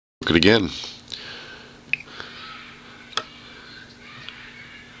Look it again.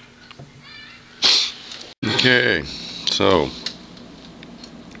 Okay, so I'm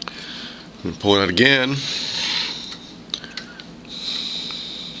going to pull it out again,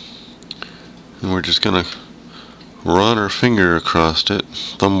 and we're just going to run our finger across it.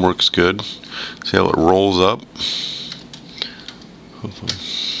 Thumb works good. See how it rolls up? Hopefully.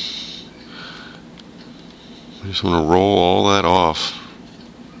 I just want to roll all that off.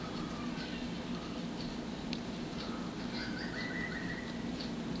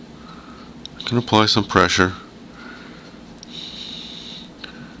 I can apply some pressure.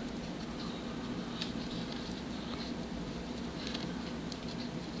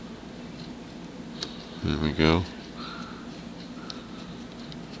 There we go.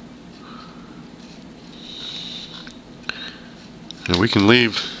 Now we can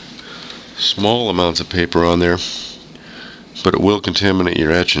leave small amounts of paper on there, but it will contaminate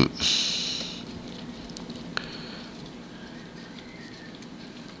your etchant.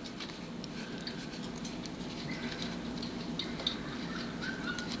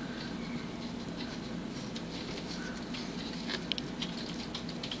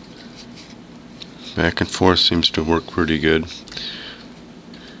 Back and forth seems to work pretty good.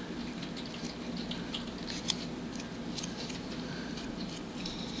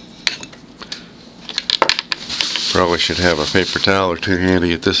 Probably should have a paper towel or two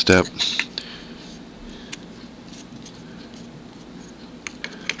handy at this step. I'm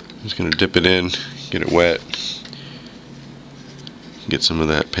just going to dip it in, get it wet, get some of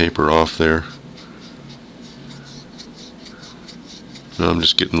that paper off there. Now I'm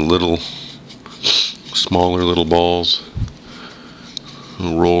just getting smaller little balls,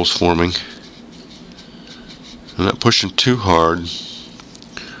 little rolls forming. I'm not pushing too hard,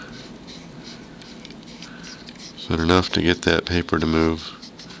 but enough to get that paper to move.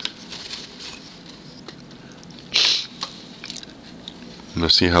 I'm going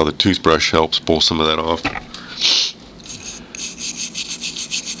to see how the toothbrush helps pull some of that off.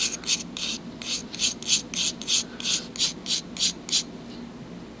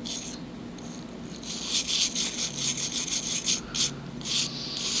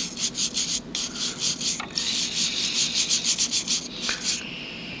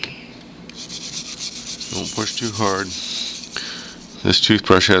 Don't push too hard. This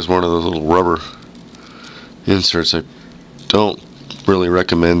toothbrush has one of those little rubber inserts. I don't really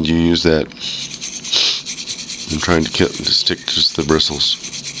recommend you use that. I'm trying to stick just the bristles.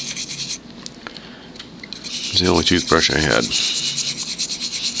 It's the only toothbrush I had.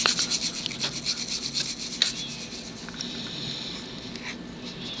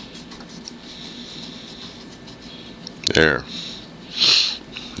 There.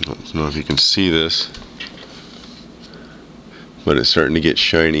 I don't know if you can see this, but it's starting to get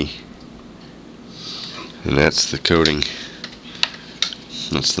shiny, and that's the coating.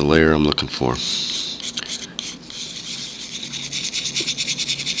 That's the layer I'm looking for.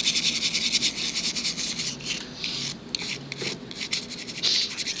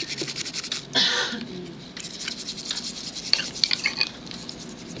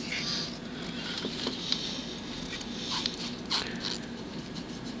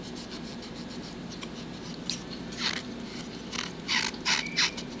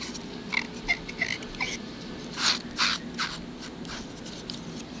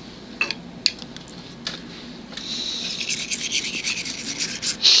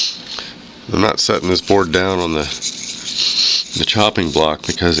 I'm not setting this board down on the chopping block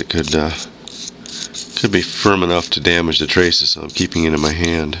because it could be firm enough to damage the traces, so I'm keeping it in my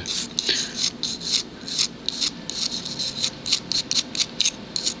hand.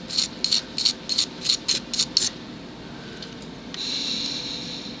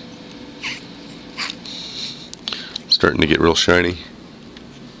 Starting to get real shiny.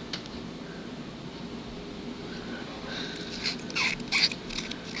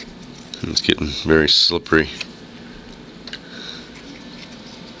 It's getting very slippery.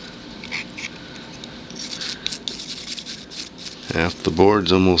 Half the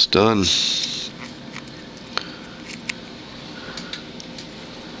board's almost done.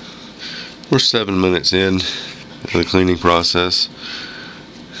 We're 7 minutes in the cleaning process.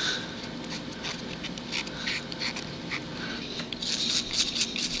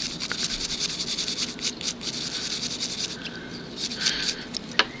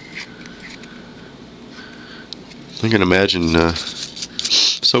 I can imagine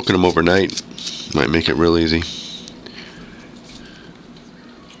soaking them overnight might make it real easy.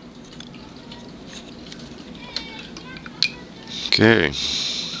 Okay.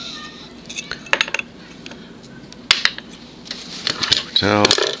 Paper towel.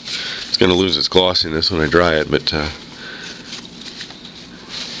 going to lose its glossiness when I dry it, but you're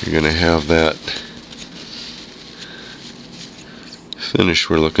going to have that finish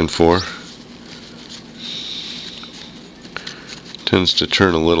we're looking for. Tends to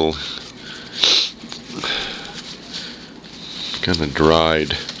turn a little kind of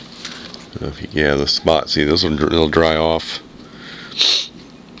dried. Yeah, the spot, see, this will it'll dry off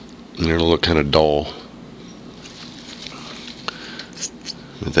and it'll look kind of dull,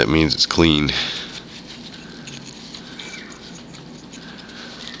 but that means it's clean.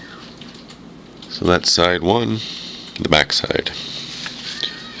 So that's side one, the back side.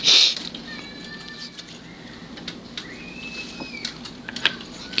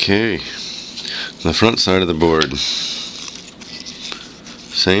 Okay, the front side of the board,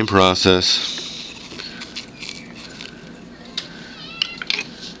 same process.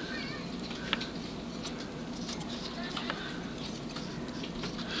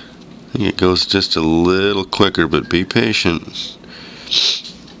 I think it goes just a little quicker, but be patient.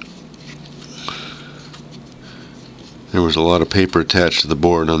 There was a lot of paper attached to the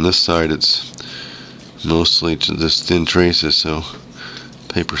board. On this side it's mostly just thin traces, so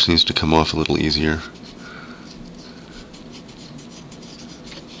paper seems to come off a little easier.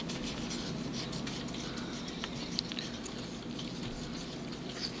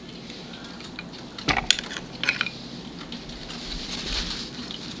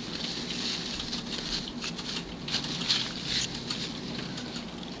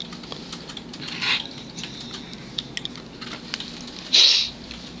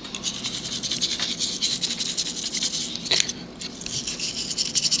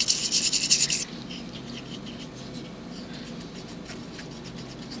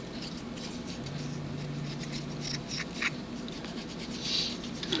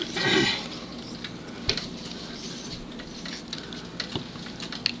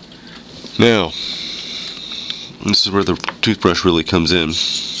 Now, this is where the toothbrush really comes in,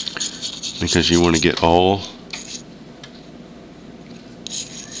 because you want to get all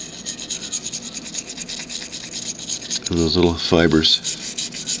of those little fibers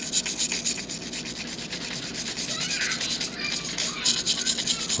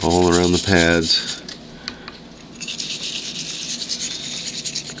all around the pads.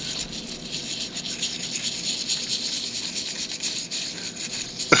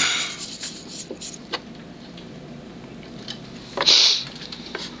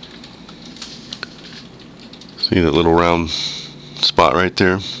 See that little round spot right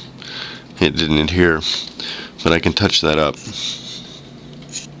there? It didn't adhere, but I can touch that up.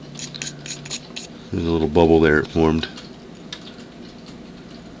 There's a little bubble there it formed.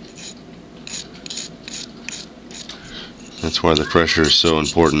 That's why the pressure is so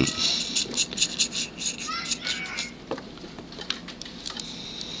important.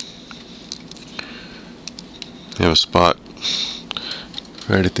 You have a spot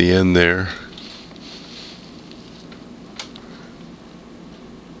right at the end there.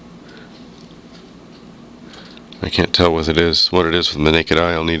 I can't tell what it is with the naked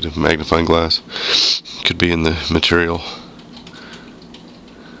eye. I'll need a magnifying glass. Could be in the material.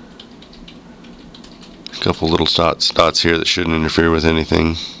 A couple little dots here that shouldn't interfere with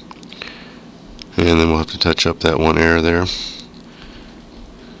anything. And then we'll have to touch up that one error there.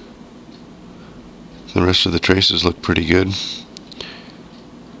 The rest of the traces look pretty good.